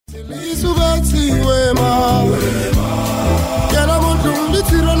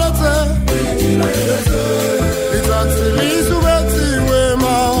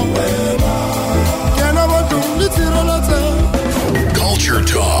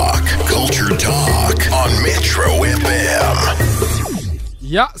Culture Talk on Metro FM.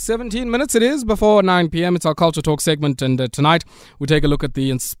 Yeah, 17 minutes it is before 9 p.m. It's our Culture Talk segment, and tonight we take a look at the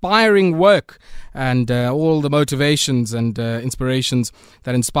inspiring work and all the motivations and inspirations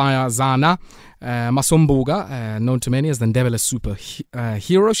that inspire Zana Masombuka, known to many as the Ndebele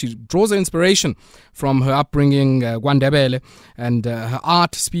Superhero. She draws her inspiration from her upbringing, KwaNdebele, and her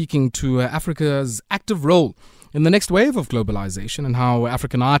art speaking to Africa's active role in the next wave of globalisation and how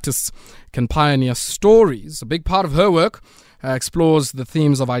African artists can pioneer stories. A big part of her work explores the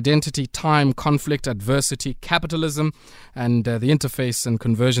themes of identity, time, conflict, adversity, capitalism, and the interface and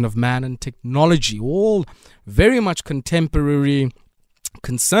conversion of man and technology, all very much contemporary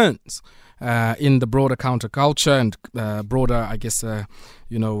concerns in the broader counterculture and broader, I guess,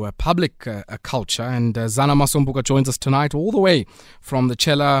 public culture. And Zana Masombuka joins us tonight all the way from the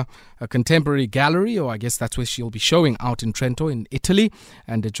Cellar Contemporary Gallery, or I guess that's where she'll be showing out in Trento in Italy,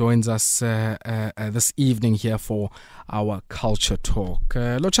 and joins us this evening here for our Culture Talk.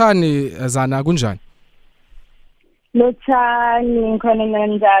 Lochani Zana, kunjani? Lochani, ngikhona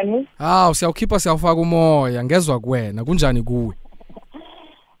njani? Siyawukhipha siyawufaka umoya, ngezwa kuwena, kunjani kuwe?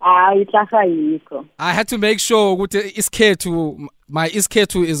 I had to make sure that my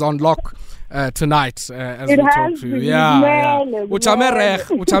iskhetu is on lock tonight as we talk to you. Yeah.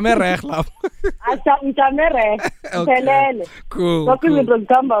 Uchamerech lapho. Okay. Cool.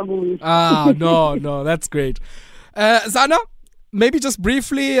 No, that's great. Zana, maybe just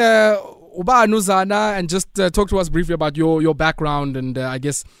briefly, ubanu Zana, and just talk to us briefly about your background and I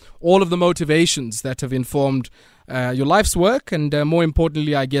guess all of the motivations that have informed your life's work, and more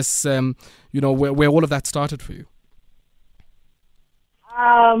importantly, I guess, where all of that started for you.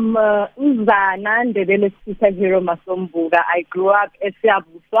 Zana Ndebele Superhero Masombuka. I grew up at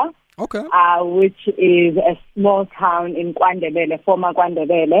Siabuswa, okay, which is a small town in KwaNdebele, former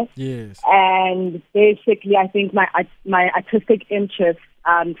KwaNdebele. Yes. And basically, I think my artistic interest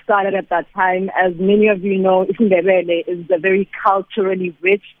started at that time. As many of you know, Ndebele is a very culturally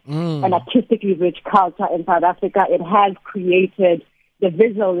rich and artistically rich culture in South Africa. It has created the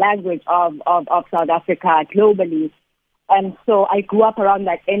visual language of South Africa globally. And so I grew up around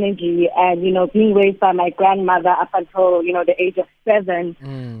that energy and, being raised by my grandmother up until, the age of 7,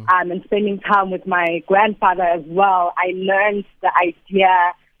 and spending time with my grandfather as well, I learned the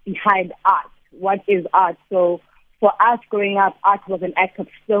idea behind art. What is art? So for us growing up, art was an act of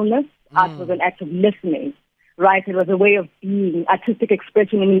stillness. Art was an act of listening, right? It was a way of being. Artistic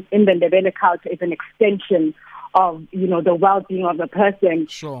expression in the Ndebele culture is an extension of, the well-being of the person.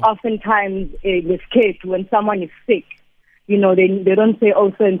 Sure. Oftentimes, in this case, when someone is sick, they don't say,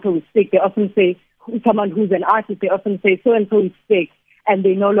 oh, so-and-so is sick. They often say, someone who's an artist, they often say, so-and-so is sick, and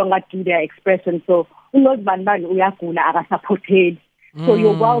they no longer do their expression. So, so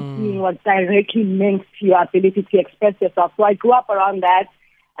your well-being was directly linked to your ability to express yourself. So I grew up around that.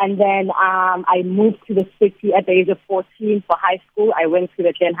 And then I moved to the city at the age of 14 for high school. I went to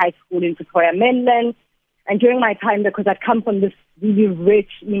the Glen High School in Pretoria, Mainland. And during my time, because I'd come from this really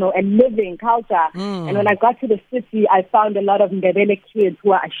rich, and living culture. And when I got to the city, I found a lot of Ndebele kids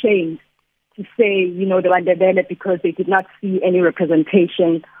who are ashamed to say, they were Ndebele because they did not see any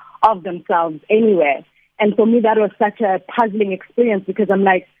representation of themselves anywhere. And for me, that was such a puzzling experience because I'm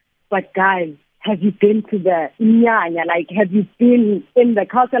like, but guys, have you been to the Inyanya? Like, have you been in the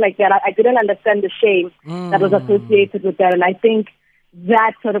culture like that? I didn't understand the shame that was associated with that. And I think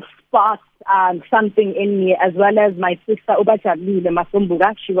that sort of sparked something in me, as well as my sister, Ndebele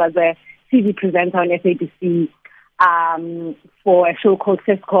Masombuka. She was a TV presenter on SABC for a show called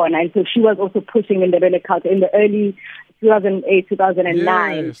Sescon. And so she was also pushing in the Ndebele culture in the early 2008,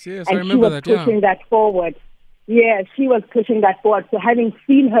 2009. Yes, and I remember that, she was pushing that forward. Yeah, she was pushing that forward. So having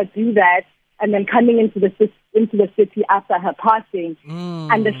seen her do that, and then coming into the city after her passing,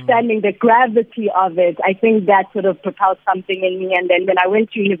 understanding the gravity of it, I think that sort of propelled something in me. And then when I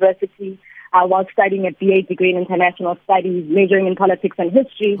went to university, while studying a BA degree in international studies, majoring in politics and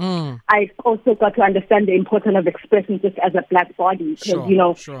history, I also got to understand the importance of expression just as a black body.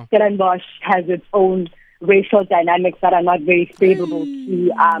 Because, Stellenbosch has its own racial dynamics that are not very favorable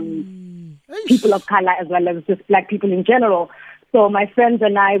to people of color as well as just black people in general. So my friends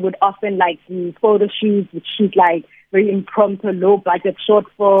and I would often do photo shoots, which shoot very impromptu, low budget short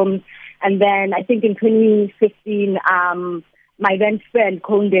films. And then I think in 2015, my then friend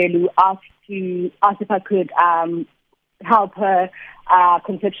KwaNdebele asked if I could help her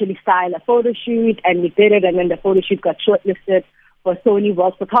conceptually style a photo shoot, and we did it, and then the photo shoot got shortlisted for Sony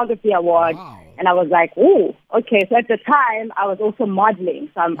World Photography Award. Wow. And I was like, oh, okay. So at the time, I was also modeling.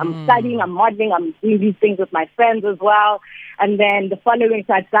 So I'm studying, I'm modeling, I'm doing these things with my friends as well. And then the following,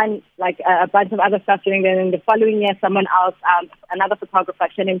 so I'd done like a bunch of other stuff during then. And the following year, someone else, another photographer,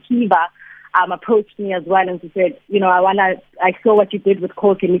 Shannon Kiva, approached me as well, and she said, I saw what you did with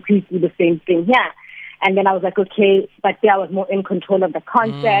Cole, can you please do the same thing here? And then I was like, okay, but there I was more in control of the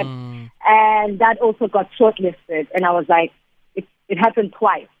concept. And that also got shortlisted. And I was like, it happened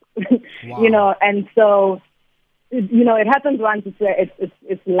twice, Wow. And so, it happens once,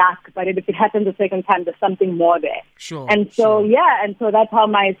 it's luck, but if it happens a second time, there's something more there. Sure. And so, and so that's how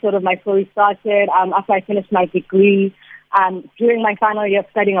my story started. After I finished my degree, during my final year of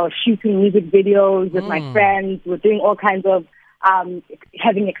studying, I was shooting music videos with my friends. We're doing all kinds of,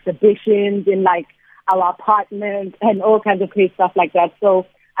 having exhibitions in like our apartment and all kinds of crazy stuff like that. So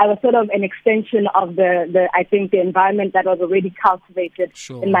I was sort of an extension of the environment that was already cultivated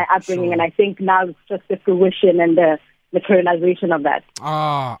in my upbringing. Sure. And I think now it's just the fruition and the materialization of that.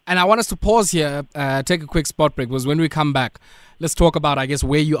 And I want us to pause here, take a quick spot break, because when we come back, let's talk about, I guess,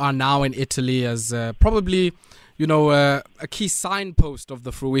 where you are now in Italy as probably, a key signpost of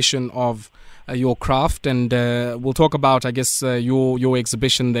the fruition of your craft. And we'll talk about, I guess, your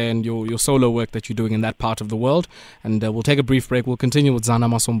exhibition there and your solo work that you're doing in that part of the world. And we'll take a brief break. We'll continue with Zana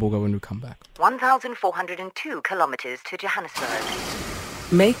Masombuka when we come back. 1,402 kilometers to Johannesburg.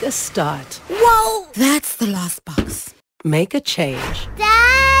 Make a start. Whoa! That's the last box. Make a change.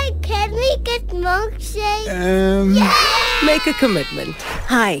 Dad, can we get milkshake? Make a commitment.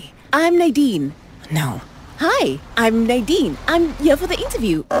 Hi, I'm Nadine. No. Hi, I'm Nadine. I'm here for the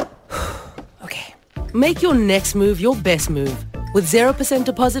interview. Okay. Make your next move your best move. With 0%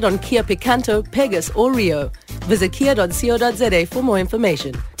 deposit on Kia Picanto, Pegas or Rio. Visit kia.co.za for more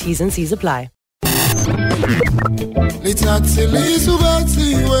information. T's and C's apply.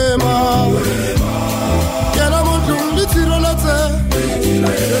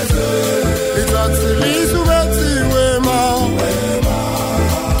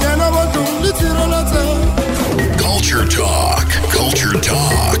 Culture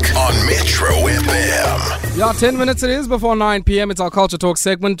Talk on Metro FM. Yeah, 10 minutes it is before 9 p.m. It's our Culture Talk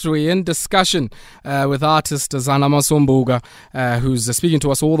segment. We're in discussion with artist Zana Masombuka, who's speaking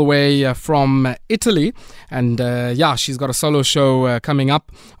to us all the way from Italy. And she's got a solo show coming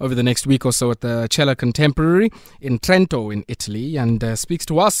up over the next week or so at the Cellar Contemporary in Trento in Italy, and speaks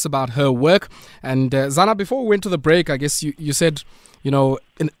to us about her work. And Zana, before we went to the break, I guess you said,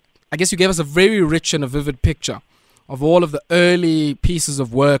 I guess you gave us a very rich and a vivid picture of all of the early pieces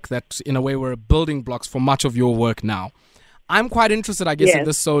of work that, in a way, were building blocks for much of your work now. I'm quite interested, I guess, in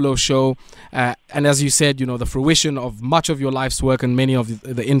this solo show. And as you said, the fruition of much of your life's work and many of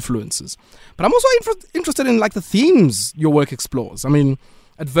the influences. But I'm also interested in, like, the themes your work explores. I mean,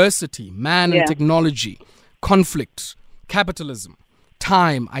 adversity, man and technology, conflict, capitalism,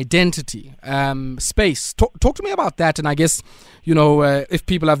 time, identity, space. Talk to me about that. And I guess, if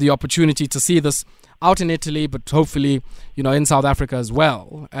people have the opportunity to see this out in Italy, but hopefully, in South Africa as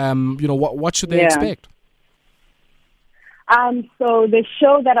well, what should they expect? So the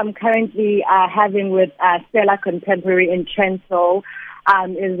show that I'm currently having with Cellar Contemporary in Trento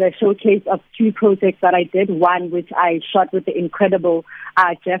is a showcase of two projects that I did. One, which I shot with the incredible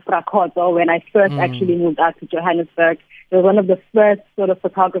Jeff Rakoto when I first actually moved out to Johannesburg. He was one of the first sort of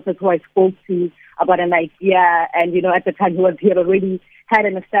photographers who I spoke to about an idea. And, at the time he had already had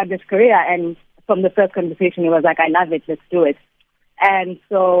an established career. And from the first conversation, he was like, I love it, let's do it. And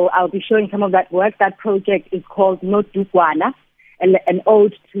so I'll be showing some of that work. That project is called No Dukwana, an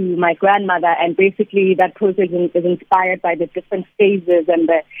ode to my grandmother. And basically that project is inspired by the different phases and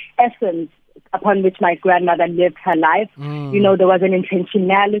the essence upon which my grandmother lived her life. There was an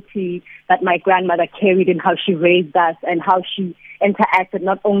intentionality that my grandmother carried in how she raised us and how she interacted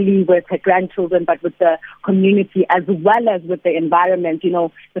not only with her grandchildren but with the community as well as with the environment.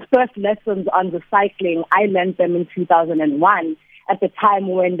 The first lessons on recycling, I learned them in 2001 at the time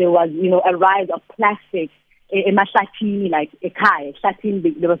when there was, a rise of plastic in Mashatini, like Ekai,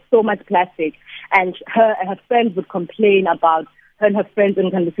 Shatini, there was so much plastic. And her friends would complain about, her and her friends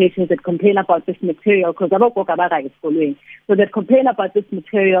in conversations would complain about this material, because is following. So they'd complain about this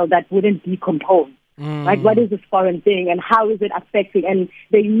material that wouldn't decompose. Like, what is this foreign thing and how is it affecting? And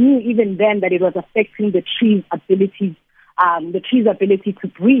they knew even then that it was affecting the tree's ability the tree's ability to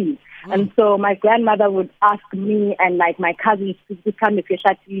breathe. And so my grandmother would ask me and like my cousins to come to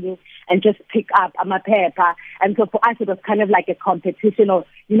Feshatini and just pick up amaphepha. And so for us, it was kind of like a competition of,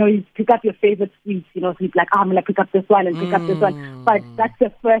 you pick up your favorite sweets, so you'd like, I'm going to pick up this one and pick up this one. But that's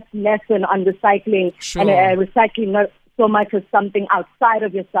the first lesson on recycling. Sure. And recycling not so much as something outside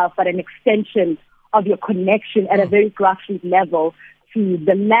of yourself, but an extension of your connection at a very grassroots level to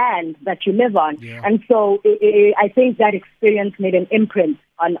the land that you live on. Yeah. And so I think that experience made an imprint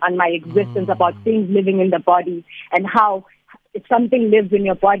on my existence about things living in the body and how if something lives in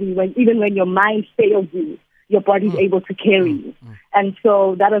your body, even when your mind fails you, your body is able to carry you. And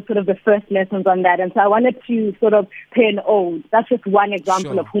so that was sort of the first lessons on that. And so I wanted to sort of pay an ode. That's just one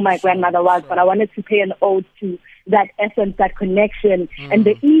example of who my grandmother was, but I wanted to pay an ode to that essence, that connection, and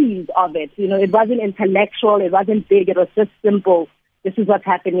the ease of it. It wasn't intellectual, it wasn't big, it was just simple. This is what's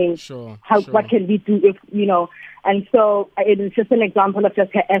happening. What can we do if, And so it is just an example of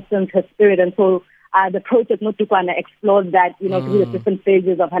just her essence, her spirit. And so the project Notukwana explores that, through the different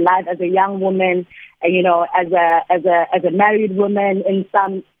phases of her life as a young woman, as a married woman in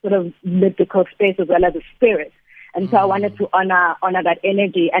some sort of mythical space as well as a spirit. And so I wanted to honor that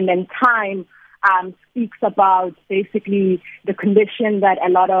energy. And then time speaks about basically the condition that a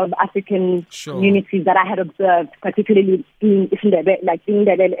lot of African communities that I had observed, particularly being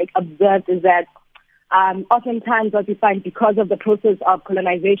Ndebele, observed is that oftentimes what we find because of the process of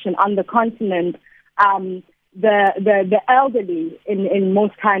colonization on the continent, the elderly in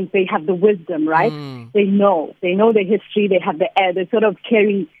most times they have the wisdom, right? They know the history, they sort of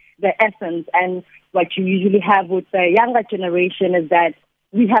carry the essence. And what you usually have with the younger generation is that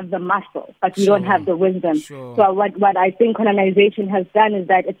we have the muscle, but we don't have the wisdom. So what I think colonization has done is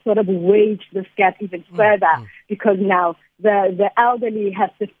that it sort of waged this gap even further because now the elderly have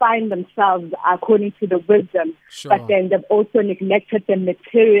defined themselves according to the wisdom, but then they've also neglected the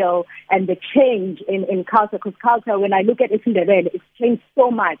material and the change in culture. Because culture, when I look at Ndebele, it's changed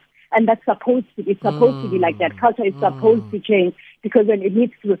so much. And that's supposed to be like that. Culture is supposed to change because then it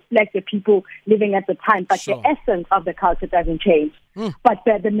needs to reflect the people living at the time. But the essence of the culture doesn't change. But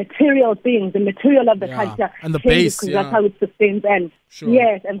the material things, the material of the culture and the changes base, because that's how it sustains and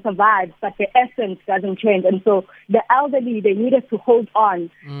and survives. But the essence doesn't change. And so the elderly, they needed to hold on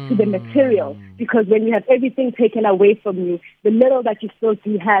to the material because when you have everything taken away from you, the little that you still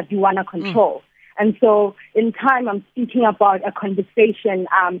do have, you want to control. And so in time, I'm speaking about a conversation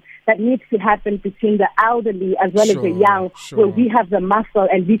that needs to happen between the elderly as well as the young, where we have the muscle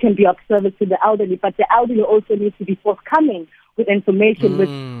and we can be of service to the elderly. But the elderly also needs to be forthcoming with information, with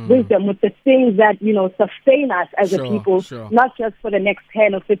wisdom, with the things that, sustain us as a people, not just for the next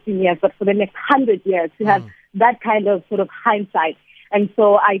 10 or 15 years, but for the next 100 years, to have that kind of sort of hindsight. And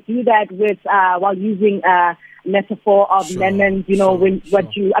so I do that with while using metaphor of lemons,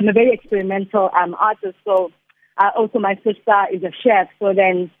 I'm a very experimental artist, so also my sister is a chef, so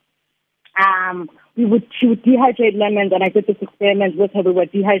then she would dehydrate lemons, and I did this experiment with her. We were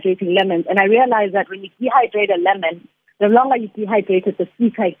dehydrating lemons, and I realized that when you dehydrate a lemon, the longer you dehydrate it, the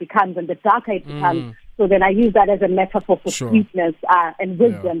sweeter it becomes and the darker it becomes. So then I use that as a metaphor for sweetness and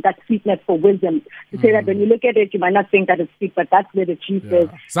wisdom, that sweetness for wisdom. To say that when you look at it, you might not think that it's sweet, but that's where the juice is.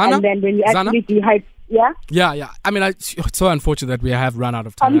 Zana? And then when you actually dehydrate, Yeah. I mean, it's so unfortunate that we have run out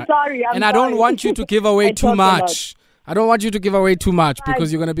of time. I'm sorry. I don't want you to give away too much. I don't want you to give away too much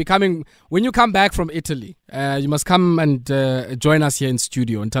because you're going to be coming, when you come back from Italy, you must come and join us here in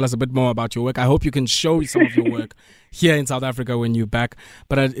studio and tell us a bit more about your work. I hope you can show some of your work here in South Africa when you're back.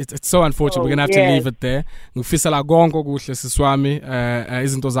 But it's so unfortunate. We're going to have to leave it there. Ngifisela gongo kuhle siswami,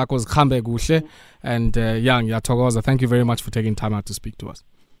 izinto zakho zikhambe kuhle. And Yang Yatogoza, thank you very much for taking time out to speak to us.